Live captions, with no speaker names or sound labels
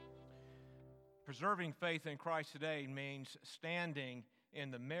Preserving faith in Christ today means standing in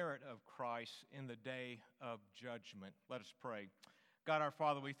the merit of Christ in the day of judgment. Let us pray. God our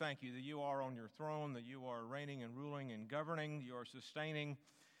Father, we thank you that you are on your throne, that you are reigning and ruling and governing, you are sustaining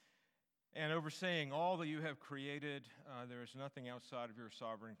and overseeing all that you have created. There is nothing outside of your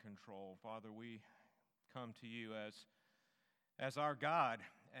sovereign control. Father, we come to you as our God,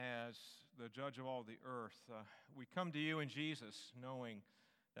 as the judge of all the earth. We come to you in Jesus, knowing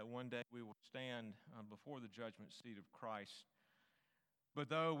that one day we will stand before the judgment seat of Christ. But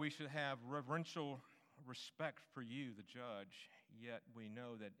though we should have reverential respect for you, the judge, yet we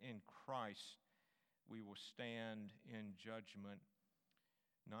know that in Christ we will stand in judgment,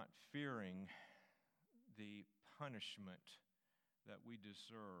 not fearing the punishment that we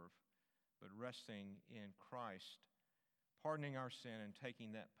deserve, but resting in Christ, pardoning our sin and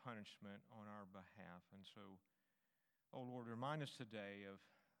taking that punishment on our behalf. And so, oh Lord, remind us today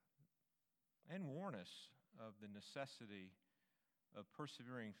and warn us of the necessity of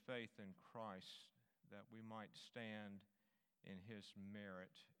persevering faith in Christ, that we might stand in his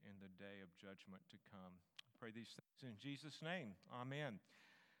merit in the day of judgment to come. I pray these things in Jesus' name. Amen.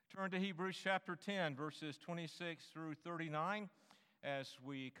 Turn to Hebrews chapter 10, verses 26 through 39, as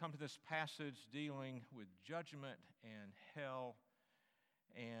we come to this passage dealing with judgment and hell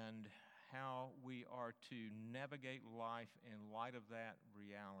and how we are to navigate life in light of that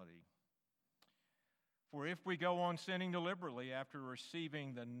reality. For if we go on sinning deliberately after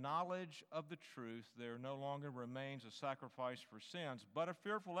receiving the knowledge of the truth, there no longer remains a sacrifice for sins, but a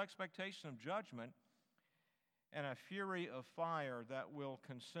fearful expectation of judgment and a fury of fire that will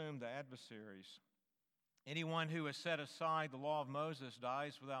consume the adversaries. Anyone who has set aside the law of Moses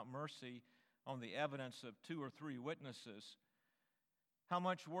dies without mercy on the evidence of 2 or 3 witnesses. How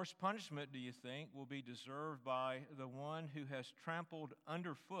much worse punishment, do you think, will be deserved by the one who has trampled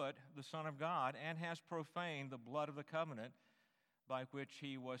underfoot the Son of God and has profaned the blood of the covenant by which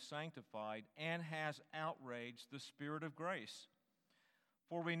he was sanctified and has outraged the Spirit of grace?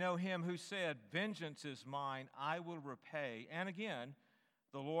 For we know him who said, "Vengeance is mine, I will repay," and again,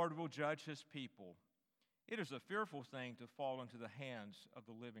 "The Lord will judge his people." It is a fearful thing to fall into the hands of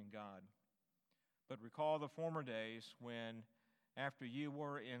the living God. But recall the former days when, after you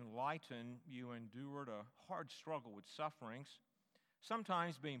were enlightened, you endured a hard struggle with sufferings,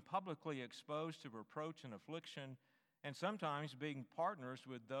 sometimes being publicly exposed to reproach and affliction, and sometimes being partners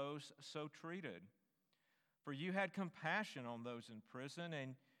with those so treated. For you had compassion on those in prison,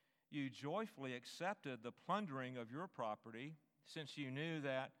 and you joyfully accepted the plundering of your property, since you knew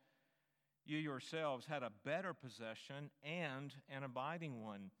that you yourselves had a better possession and an abiding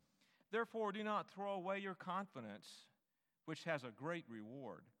one. Therefore, do not throw away your confidence, which has a great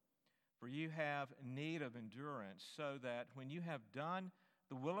reward. For you have need of endurance, so that when you have done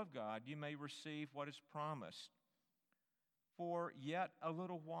the will of God, you may receive what is promised. For yet a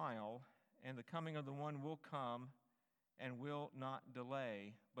little while, and the coming of the one will come and will not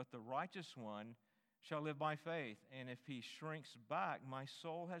delay. But the righteous one shall live by faith, and if he shrinks back, my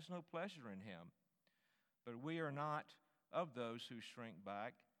soul has no pleasure in him. But we are not of those who shrink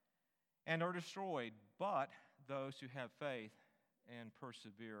back and are destroyed, but those who have faith and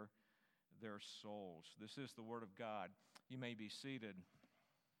persevere their souls. This is the word of God. You may be seated.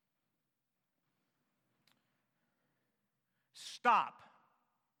 Stop.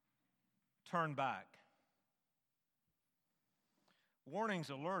 Turn back. Warnings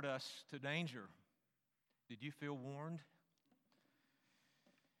alert us to danger. Did you feel warned?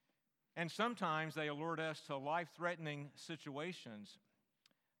 And sometimes they alert us to life-threatening situations.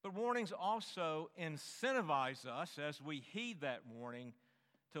 But warnings also incentivize us, as we heed that warning,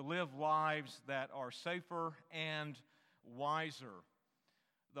 to live lives that are safer and wiser.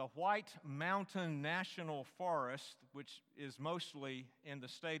 The White Mountain National Forest, which is mostly in the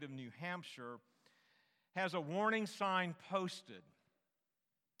state of New Hampshire, has a warning sign posted.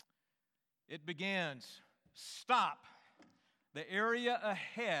 It begins, "Stop. The area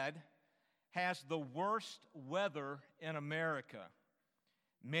ahead has the worst weather in America.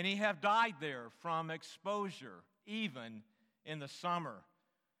 Many have died there from exposure, even in the summer.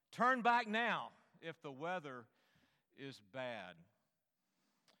 Turn back now if the weather is bad."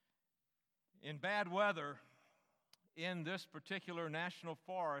 In bad weather, in this particular national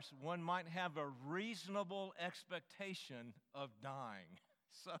forest, one might have a reasonable expectation of dying.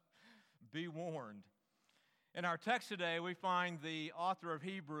 So be warned. In our text today, we find the author of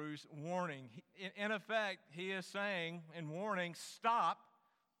Hebrews warning. In effect, he is saying and warning, stop,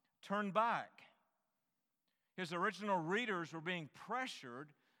 turn back. His original readers were being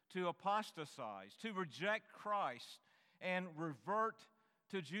pressured to apostatize, to reject Christ, and revert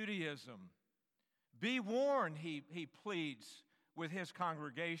to Judaism. Be warned, he pleads with his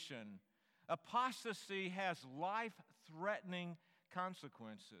congregation. Apostasy has life-threatening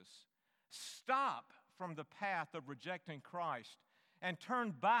consequences. Stop from the path of rejecting Christ and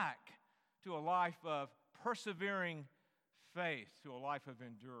turn back to a life of persevering faith, to a life of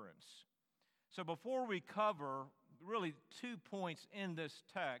endurance. So before we cover really 2 points in this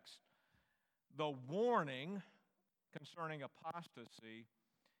text, the warning concerning apostasy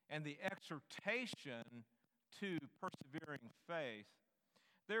and the exhortation to persevering faith,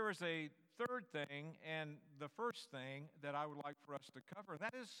 there is a third thing, and the first thing that I would like for us to cover, and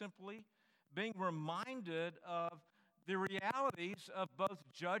that is simply being reminded of the realities of both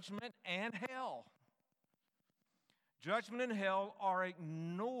judgment and hell. Judgment and hell are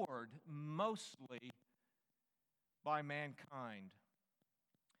ignored mostly by mankind.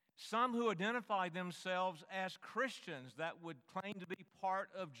 Some who identify themselves as Christians that would claim to be part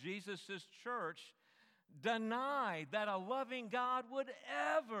of Jesus' church deny that a loving God would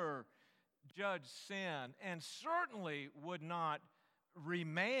ever judge sin and certainly would not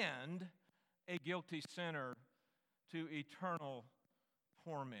remand a guilty sinner to eternal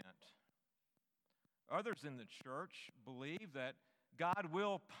torment. Others in the church believe that God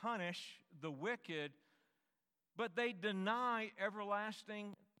will punish the wicked, but they deny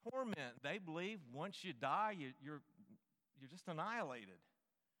everlasting torment. They believe once you die, you're just annihilated.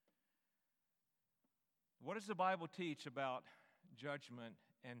 What does the Bible teach about judgment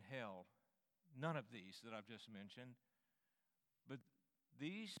and hell? None of these that I've just mentioned. But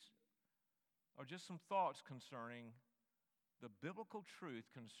these are just some thoughts concerning the biblical truth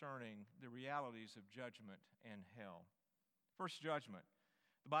concerning the realities of judgment and hell. First, judgment.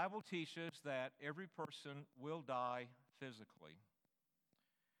 The Bible teaches that every person will die physically.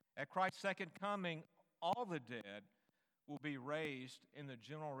 At Christ's second coming, all the dead will be raised in the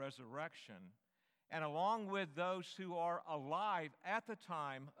general resurrection, and along with those who are alive at the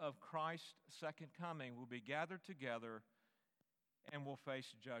time of Christ's second coming will be gathered together and will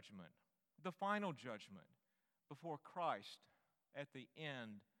face judgment, the final judgment before Christ at the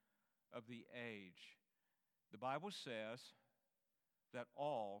end of the age. The Bible says that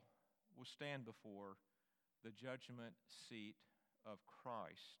all will stand before the judgment seat of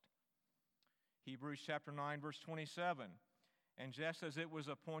Christ. Hebrews chapter 9, verse 27. And just as it was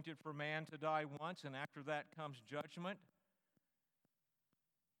appointed for man to die once, and after that comes judgment.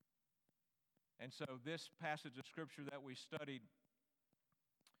 And so this passage of Scripture that we studied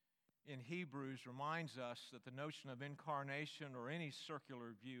in Hebrews reminds us that the notion of incarnation or any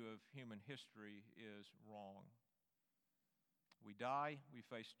circular view of human history is wrong. We die, we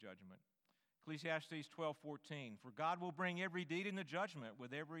face judgment. Ecclesiastes 12:14, for God will bring every deed into judgment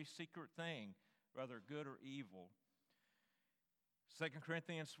with every secret thing, whether good or evil. 2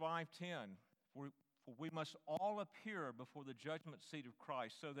 Corinthians 5:10, for we must all appear before the judgment seat of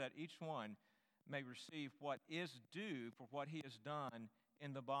Christ, so that each one may receive what is due for what he has done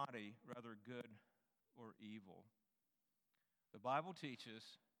in the body, whether good or evil. The Bible teaches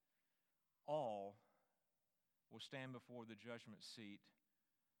all will stand before the judgment seat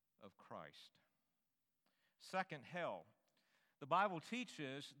of Christ. Second, hell. The Bible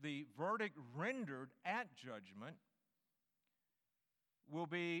teaches the verdict rendered at judgment will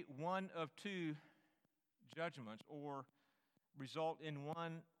be one of two judgments, or result in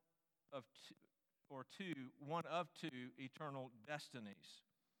one of two eternal destinies.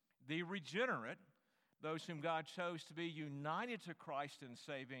 The regenerate, those whom God chose to be united to Christ in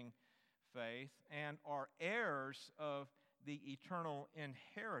saving faith and are heirs of the eternal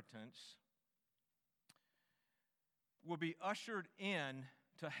inheritance, will be ushered in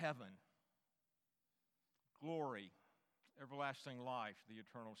to heaven. Glory, everlasting life, the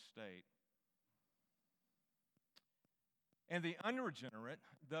eternal state. And the unregenerate,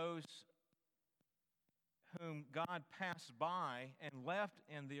 those whom God passed by and left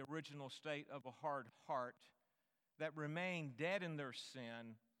in the original state of a hard heart, that remain dead in their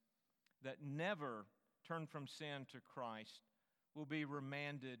sin, that never turn from sin to Christ, will be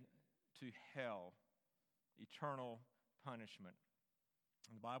remanded to hell, eternal punishment.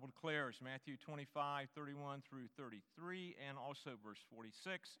 And the Bible declares, Matthew 25:31 through 33, and also verse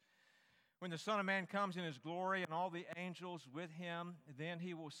 46, when the Son of Man comes in his glory and all the angels with him, then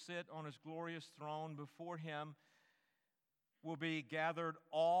he will sit on his glorious throne. Before him will be gathered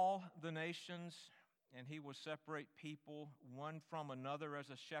all the nations, and he will separate people one from another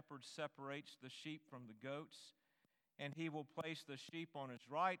as a shepherd separates the sheep from the goats. And he will place the sheep on his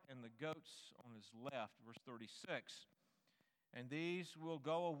right and the goats on his left. Verse 36. And these will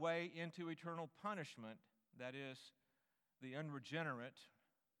go away into eternal punishment, that is, the unregenerate,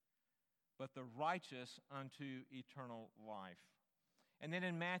 but the righteous unto eternal life. And then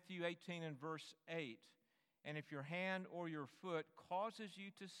in Matthew 18 and verse 8, and if your hand or your foot causes you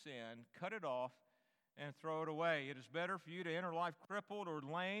to sin, cut it off and throw it away. It is better for you to enter life crippled or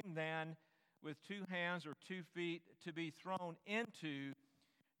lame than with 2 hands or 2 feet to be thrown into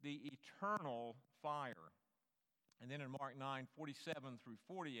the eternal fire. And then in Mark 9, 47 through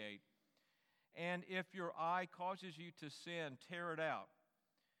 48, and if your eye causes you to sin, tear it out.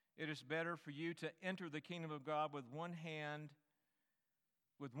 It is better for you to enter the kingdom of God with one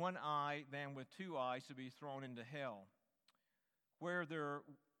eye than with 2 eyes to be thrown into hell, where their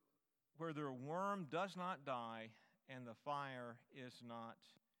worm does not die and the fire is not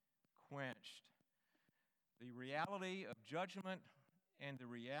quenched. The reality of judgment and the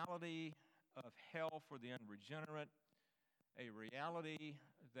reality of hell for the unregenerate, a reality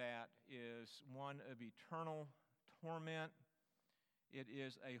that is one of eternal torment. It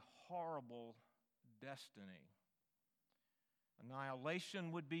is a horrible destiny.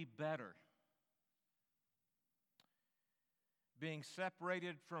 Annihilation would be better. Being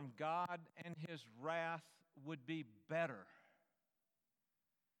separated from God and His wrath would be better.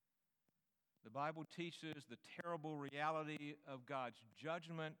 The Bible teaches the terrible reality of God's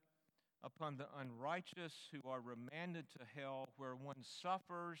judgment upon the unrighteous who are remanded to hell, where one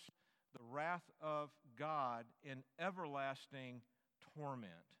suffers the wrath of God in everlasting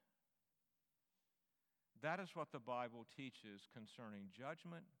torment. That is what the Bible teaches concerning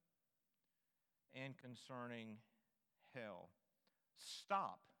judgment and concerning hell.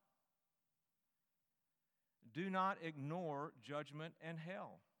 Stop. Do not ignore judgment and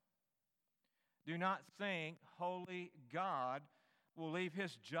hell. Do not think holy God will leave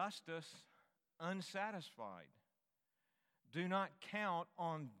His justice unsatisfied. Do not count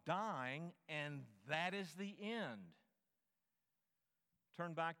on dying and that is the end.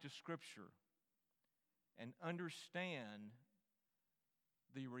 Turn back to Scripture and understand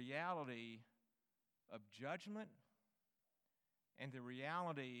the reality of judgment and the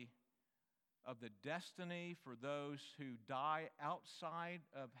reality of the destiny for those who die outside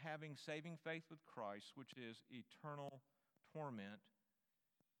of having saving faith with Christ, which is eternal torment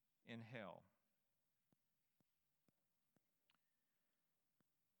in hell.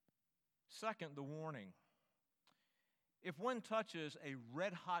 Second, the warning. If one touches a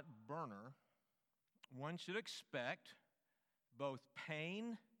red-hot burner, one should expect both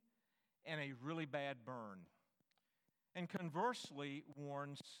pain and a really bad burn. And conversely,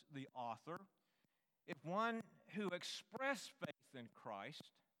 warns the author, if one who expressed faith in Christ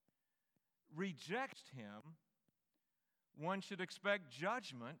rejects Him, one should expect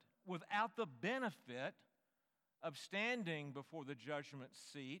judgment without the benefit of standing before the judgment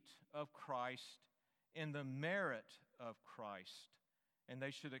seat of Christ in the merit of Christ, and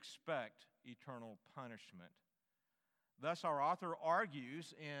they should expect eternal punishment. Thus, our author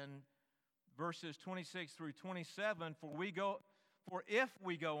argues in verses 26 through 27, For if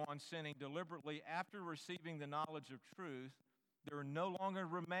we go on sinning deliberately after receiving the knowledge of truth, there no longer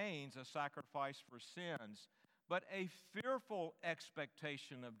remains a sacrifice for sins, but a fearful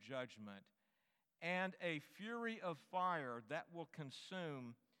expectation of judgment and a fury of fire that will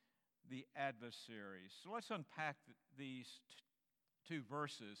consume the adversaries. So let's unpack these two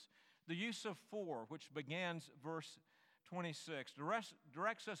verses. The use of for, which begins verse 26,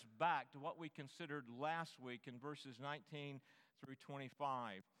 directs us back to what we considered last week in verses 19 through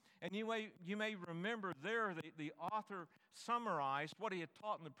 25. And you may remember there the author summarized what he had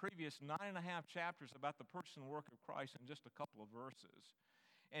taught in the previous 9.5 chapters about the person and work of Christ in just a couple of verses,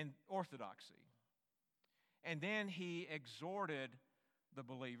 and orthodoxy. And then he exhorted the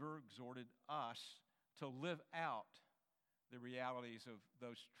believer, exhorted us to live out the realities of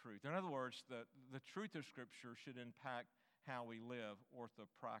those truths. In other words, the truth of Scripture should impact how we live,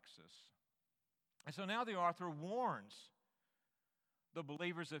 orthopraxis. And so now the author warns the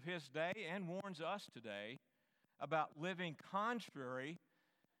believers of his day and warns us today about living contrary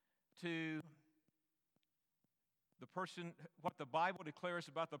to what the Bible declares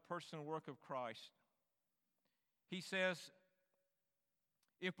about the person and work of Christ. He says,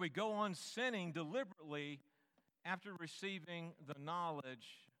 if we go on sinning deliberately after receiving the knowledge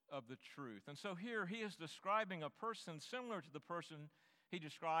of the truth. And so here he is describing a person similar to the person he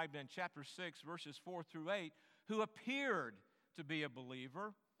described in chapter 6, verses 4 through 8, who appeared to be a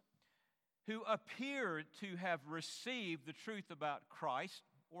believer, who appeared to have received the truth about Christ,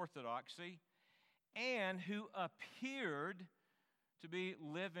 orthodoxy, and who appeared to be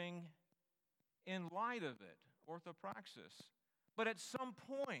living in light of it, orthopraxis. But at some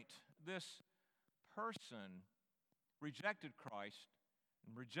point, this person rejected Christ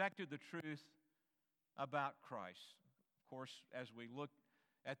and rejected the truth about Christ. Of course, as we look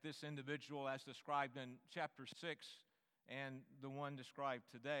at this individual as described in chapter 6 and the one described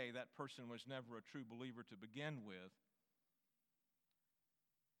today, that person was never a true believer to begin with.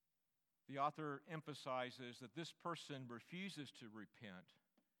 The author emphasizes that this person refuses to repent,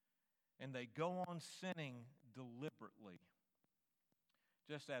 and they go on sinning deliberately.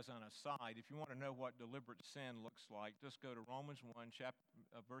 Just as an aside, if you want to know what deliberate sin looks like, just go to Romans 1,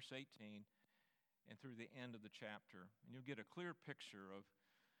 verse 18, and through the end of the chapter, and you'll get a clear picture of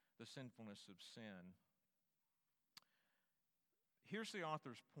the sinfulness of sin. Here's the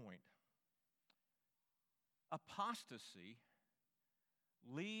author's point. Apostasy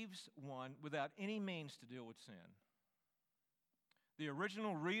leaves one without any means to deal with sin. The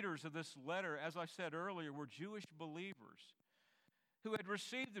original readers of this letter, as I said earlier, were Jewish believers who had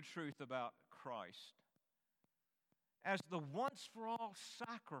received the truth about Christ as the once-for-all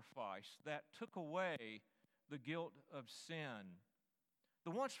sacrifice that took away the guilt of sin. The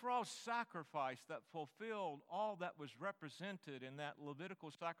once-for-all sacrifice that fulfilled all that was represented in that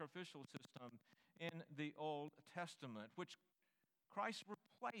Levitical sacrificial system in the Old Testament, which Christ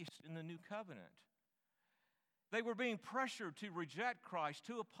replaced in the New Covenant. They were being pressured to reject Christ,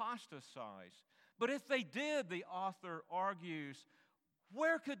 to apostatize. But if they did, the author argues,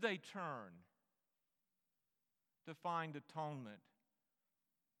 where could they turn to find atonement?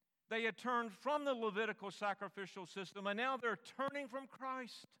 They had turned from the Levitical sacrificial system, and now they're turning from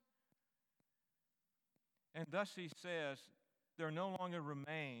Christ. And thus he says, there no longer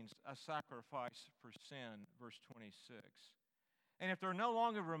remains a sacrifice for sin, verse 26. And if there no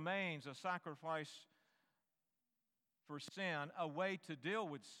longer remains a sacrifice for sin, a way to deal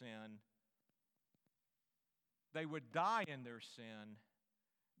with sin, they would die in their sin.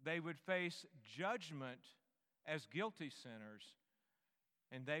 They would face judgment as guilty sinners,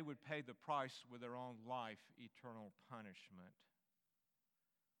 and they would pay the price with their own life, eternal punishment.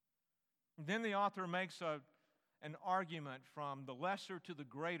 And then the author makes an argument from the lesser to the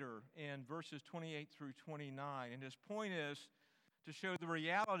greater in verses 28 through 29. And his point is to show the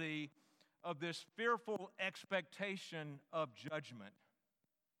reality of this fearful expectation of judgment.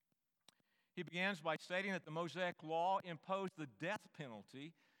 He begins by stating that the Mosaic law imposed the death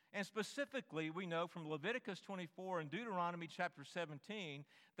penalty. And specifically, we know from Leviticus 24 and Deuteronomy chapter 17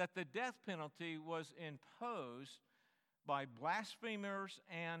 that the death penalty was imposed by blasphemers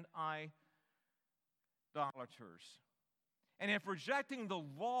and idolaters. And if rejecting the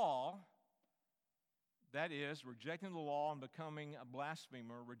law, that is, rejecting the law and becoming a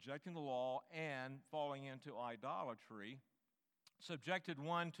blasphemer, rejecting the law and falling into idolatry, subjected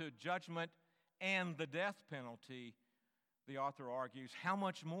one to judgment and the death penalty, the author argues, how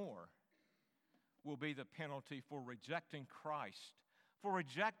much more will be the penalty for rejecting Christ, for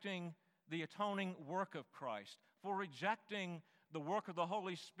rejecting the atoning work of Christ, for rejecting the work of the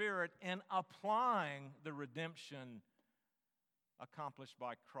Holy Spirit and applying the redemption accomplished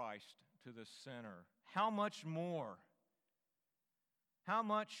by Christ to the sinner? How much more? How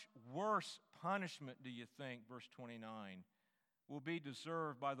much worse punishment do you think, verse 29, will be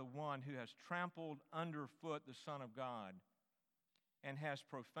deserved by the one who has trampled underfoot the Son of God and has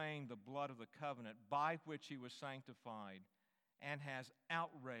profaned the blood of the covenant by which he was sanctified and has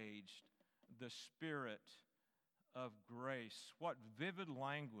outraged the Spirit of grace? What vivid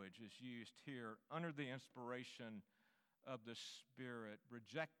language is used here under the inspiration of the Spirit.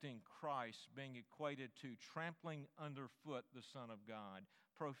 Rejecting Christ being equated to trampling underfoot the Son of God,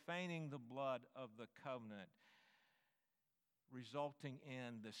 profaning the blood of the covenant, resulting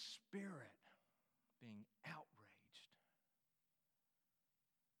in the Spirit being outraged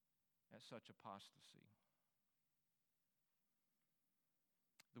at such apostasy.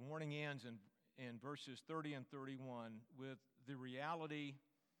 The warning ends in verses 30 and 31 with the reality,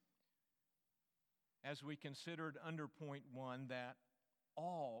 as we considered under point 1, that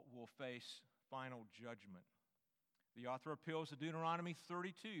all will face final judgment. The author appeals to Deuteronomy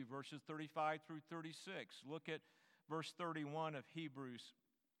 32, verses 35 through 36. Look at verse 31 of Hebrews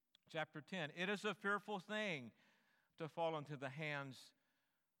chapter 10. It is a fearful thing to fall into the hands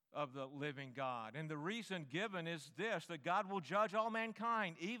of the living God. And the reason given is this, that God will judge all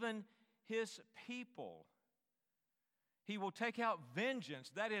mankind, even his people. He will take out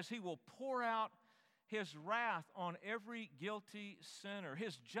vengeance. That is, he will pour out his wrath on every guilty sinner.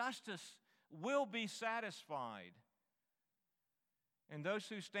 His justice will be satisfied. And those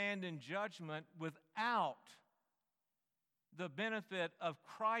who stand in judgment without the benefit of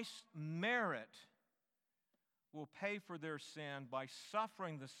Christ's merit will pay for their sin by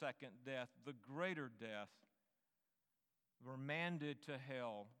suffering the second death, the greater death, remanded to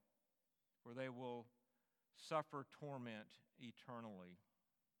hell, where they will suffer torment eternally.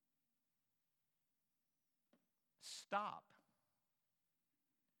 Stop.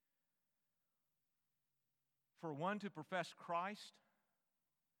 For one to profess Christ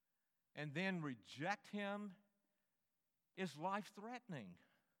and then reject Him is life-threatening.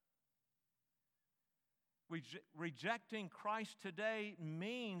 Rejecting Christ today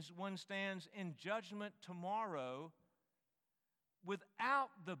means one stands in judgment tomorrow without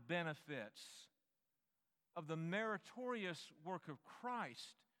the benefits of the meritorious work of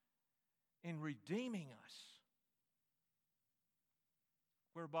Christ in redeeming us,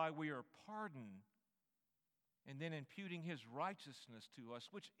 whereby we are pardoned and then imputing His righteousness to us,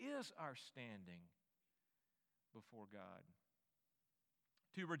 which is our standing before God.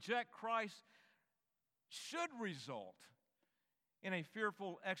 To reject Christ should result in a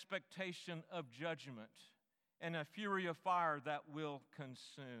fearful expectation of judgment and a fury of fire that will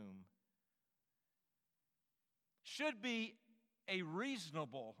consume. Should be a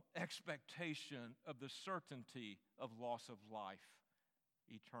reasonable expectation of the certainty of loss of life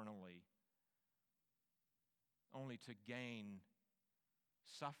eternally, only to gain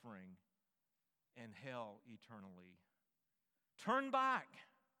suffering and hell eternally. Turn back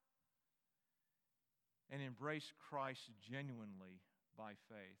and embrace Christ genuinely by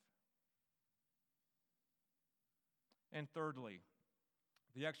faith. And thirdly,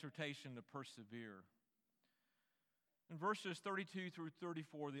 the exhortation to persevere. In verses 32 through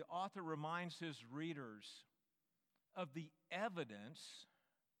 34, the author reminds his readers of the evidence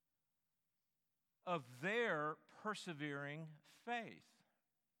of their persevering faith.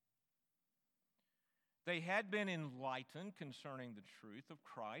 They had been enlightened concerning the truth of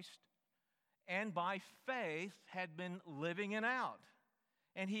Christ, and by faith had been living it out.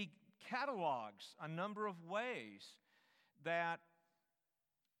 And he catalogs a number of ways that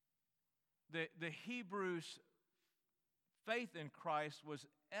the Hebrews' faith in Christ was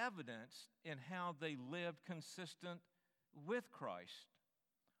evidenced in how they lived consistent with Christ.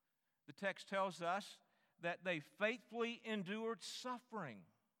 The text tells us that they faithfully endured suffering,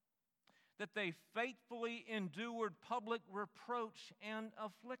 that they faithfully endured public reproach and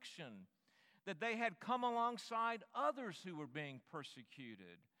affliction, that they had come alongside others who were being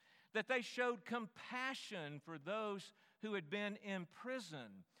persecuted, that they showed compassion for those who had been in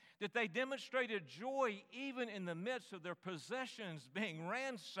prison, that they demonstrated joy even in the midst of their possessions being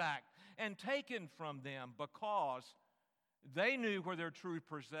ransacked and taken from them, because they knew where their true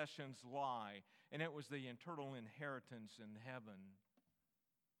possessions lie, and it was the eternal inheritance in heaven.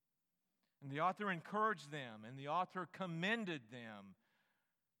 And the author encouraged them, and the author commended them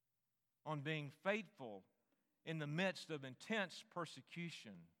on being faithful in the midst of intense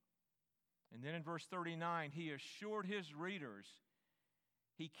persecution. And then in verse 39, he assured his readers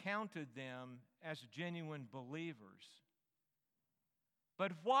he counted them as genuine believers.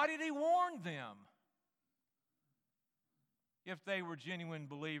 But why did he warn them if they were genuine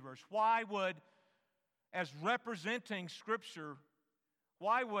believers? Why would, as representing Scripture,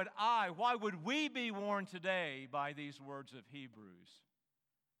 why would we be warned today by these words of Hebrews?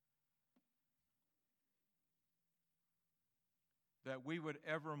 That we would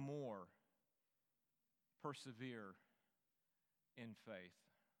evermore persevere in faith.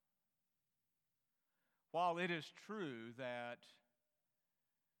 While it is true that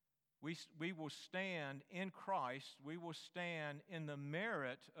we will stand in Christ, we will stand in the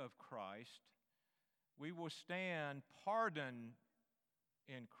merit of Christ, we will stand pardoned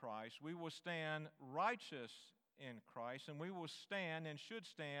in Christ, we will stand righteous in Christ, and we will stand and should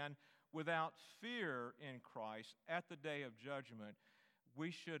stand without fear in Christ at the day of judgment,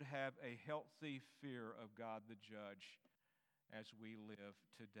 we should have a healthy fear of God the Judge as we live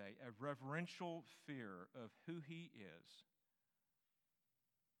today, a reverential fear of who He is,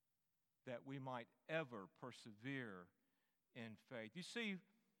 that we might ever persevere in faith. You see,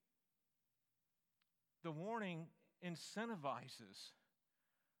 the warning incentivizes,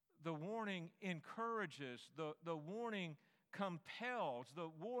 the warning encourages, the warning compels, the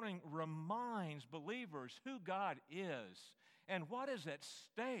warning reminds believers who God is and what is at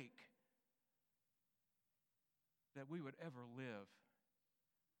stake, that we would ever live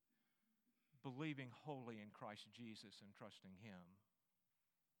believing wholly in Christ Jesus and trusting Him.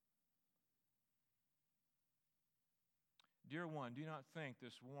 Dear one, do not think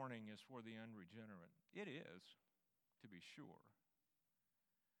this warning is for the unregenerate. It is, to be sure.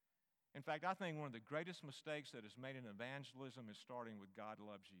 In fact, I think one of the greatest mistakes that is made in evangelism is starting with God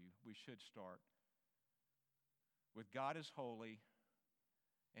loves you. We should start with God is holy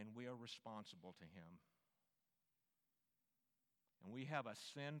and we are responsible to Him. And we have a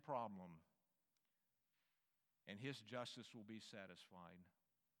sin problem, and His justice will be satisfied.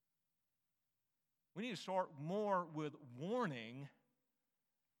 We need to start more with warning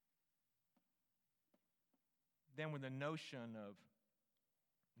than with the notion of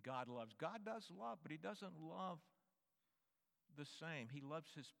God loves. God does love, but He doesn't love the same. He loves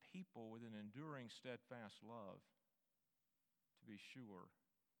His people with an enduring, steadfast love, to be sure.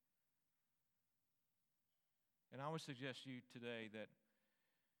 And I would suggest to you today that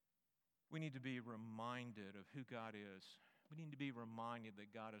we need to be reminded of who God is. We need to be reminded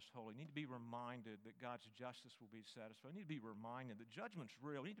that God is holy. We need to be reminded that God's justice will be satisfied. We need to be reminded that judgment's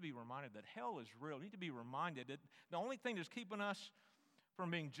real. We need to be reminded that hell is real. We need to be reminded that the only thing that's keeping us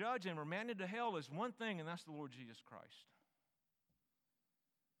from being judged and remanded to hell is one thing, and that's the Lord Jesus Christ.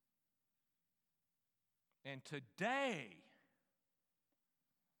 And today,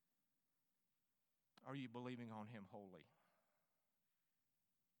 are you believing on Him wholly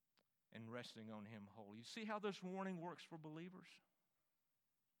and resting on Him wholly? You see how this warning works for believers?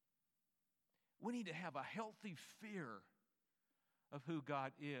 We need to have a healthy fear of who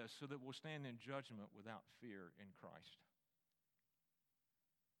God is so that we'll stand in judgment without fear in Christ.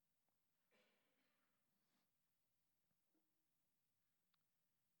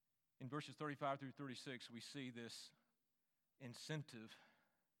 In verses 35 through 36, we see this incentive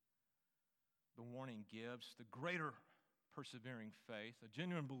the warning gives, the greater persevering faith. A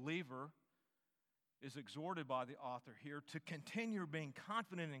genuine believer is exhorted by the author here to continue being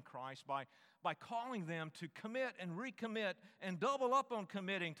confident in Christ by calling them to commit and recommit and double up on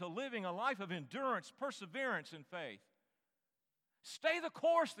committing to living a life of endurance, perseverance, and faith. Stay the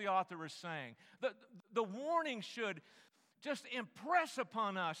course, the author is saying. The warning should just impress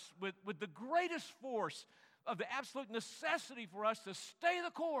upon us with the greatest force of the absolute necessity for us to stay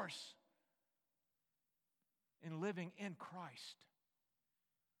the course in living in Christ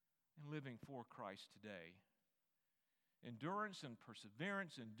and living for Christ today. Endurance and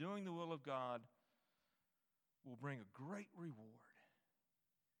perseverance in doing the will of God will bring a great reward.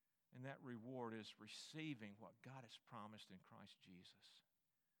 And that reward is receiving what God has promised in Christ Jesus.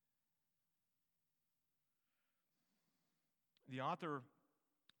 The author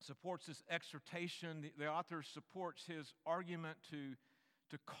supports this exhortation. The author supports his argument to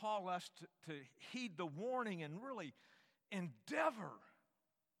call us to heed the warning and really endeavor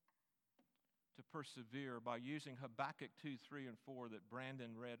to persevere by using Habakkuk 2, 3, and 4 that Brandon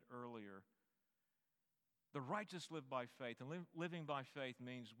read earlier. The righteous live by faith, and living by faith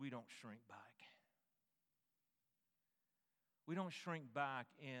means we don't shrink back. We don't shrink back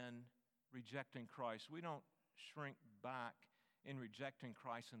in rejecting Christ. We don't shrink back in rejecting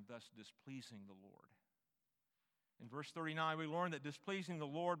Christ and thus displeasing the Lord. In verse 39, we learn that displeasing the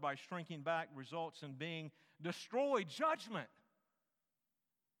Lord by shrinking back results in being destroyed, judgment,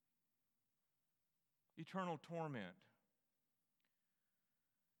 eternal torment.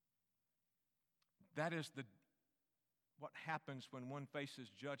 That is what happens when one faces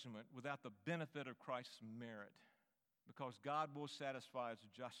judgment without the benefit of Christ's merit, because God will satisfy His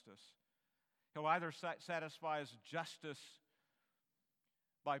justice. He'll either satisfy His justice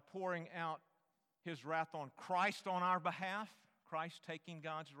by pouring out His wrath on Christ on our behalf, Christ taking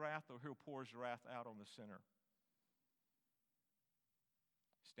God's wrath, or He'll pour His wrath out on the sinner,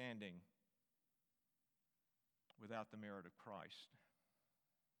 standing without the merit of Christ.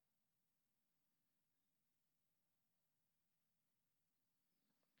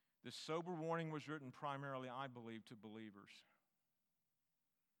 This sober warning was written primarily, I believe, to believers,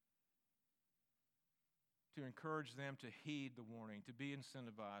 to encourage them to heed the warning, to be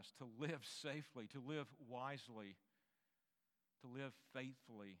incentivized, to live safely, to live wisely, to live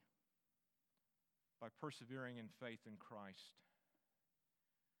faithfully by persevering in faith in Christ.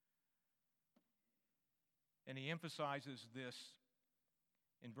 And he emphasizes this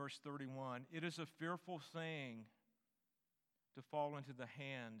in verse 31. It is a fearful thing to fall into the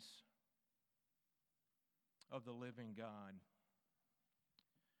hands of the living God.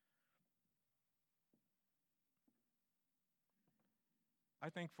 I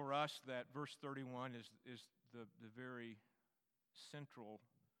think for us that verse 31 is the very central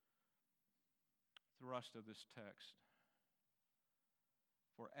thrust of this text.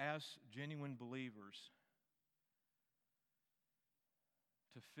 For as genuine believers,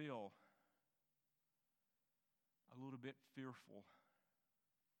 to feel a little bit fearful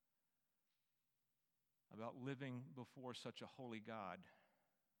about living before such a holy God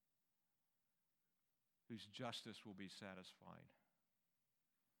whose justice will be satisfied.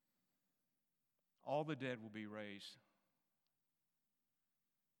 All the dead will be raised.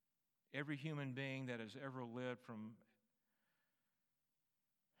 Every human being that has ever lived from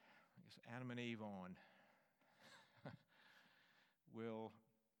this Adam and Eve on, will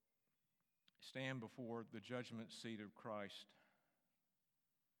stand before the judgment seat of Christ.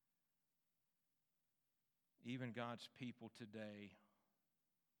 Even God's people today,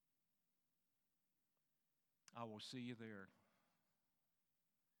 I will see you there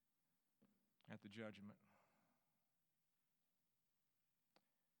at the judgment.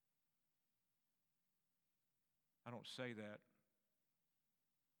 I don't say that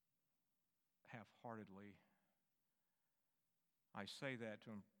half-heartedly. I say that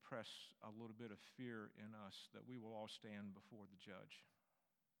to impress a little bit of fear in us that we will all stand before the judge.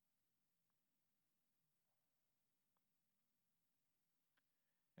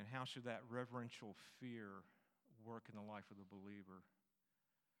 And how should that reverential fear work in the life of the believer?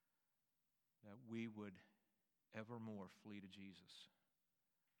 That we would evermore flee to Jesus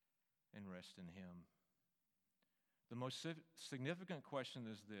and rest in Him. The most significant question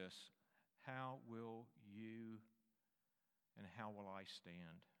is this: how will you and how will I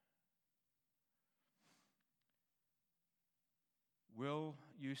stand? Will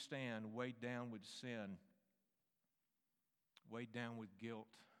you stand weighed down with sin, weighed down with guilt,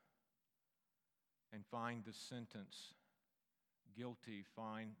 and find the sentence, guilty,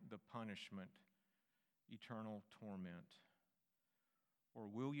 find the punishment, eternal torment? Or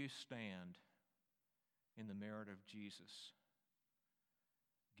will you stand in the merit of Jesus,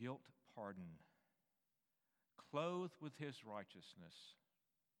 guilt pardoned, clothed with His righteousness,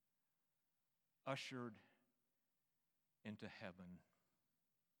 ushered into heaven?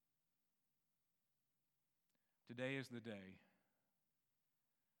 Today is the day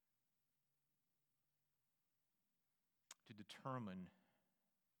to determine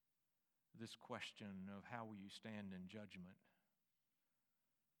this question of how will you stand in judgment.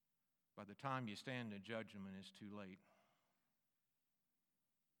 By the time you stand in judgment, it's too late.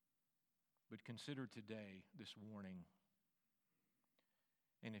 But consider today, this warning.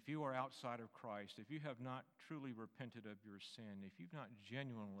 And if you are outside of Christ, if you have not truly repented of your sin, if you've not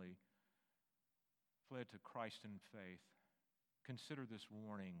genuinely fled to Christ in faith, consider this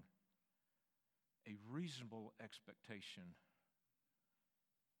warning a reasonable expectation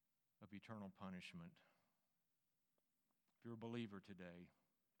of eternal punishment. If you're a believer today,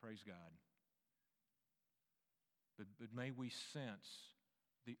 praise God. But may we sense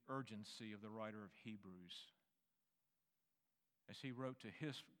the urgency of the writer of Hebrews as he wrote to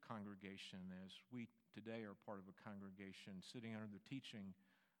his congregation, as we today are part of a congregation sitting under the teaching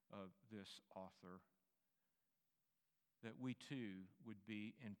of this author, that we too would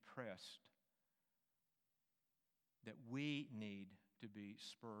be impressed, that we need to be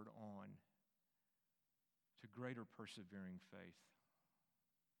spurred on to greater persevering faith.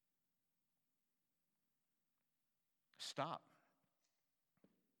 Stop.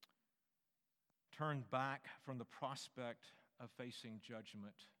 Turn back from the prospect of facing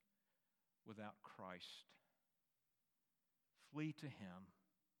judgment without Christ. Flee to Him.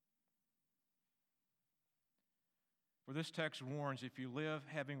 For this text warns, if you live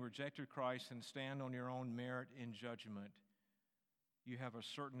having rejected Christ and stand on your own merit in judgment, you have a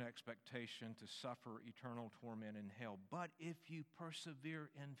certain expectation to suffer eternal torment in hell. But if you persevere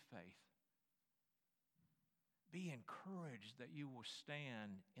in faith, be encouraged that you will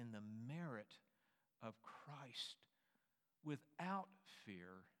stand in the merit of Christ without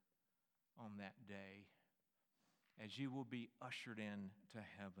fear on that day, as you will be ushered into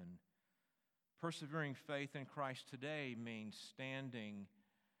heaven. Persevering faith in Christ today means standing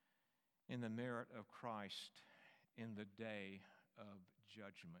in the merit of Christ in the day of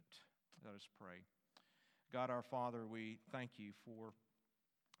judgment. Let us pray. God our Father, we thank you for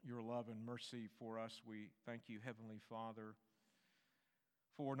your love and mercy for us. We thank you, Heavenly Father,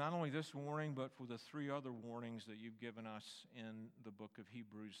 for not only this warning, but for the 3 other warnings that you've given us in the book of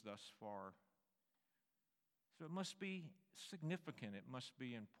Hebrews thus far. So it must be significant, it must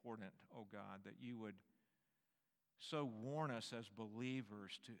be important, oh God, that you would so warn us as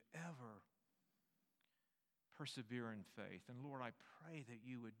believers to ever persevere in faith. And Lord, I pray that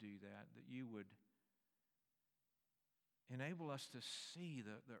you would do that you would enable us to see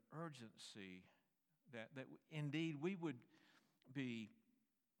the urgency, that indeed we would be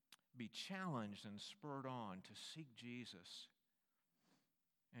challenged and spurred on to seek Jesus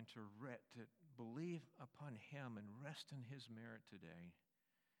and to believe upon Him and rest in His merit today,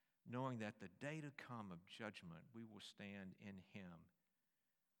 knowing that the day to come of judgment we will stand in Him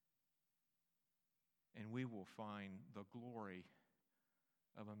and we will find the glory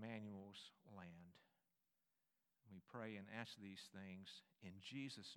of Emmanuel's land. We pray and ask these things in Jesus'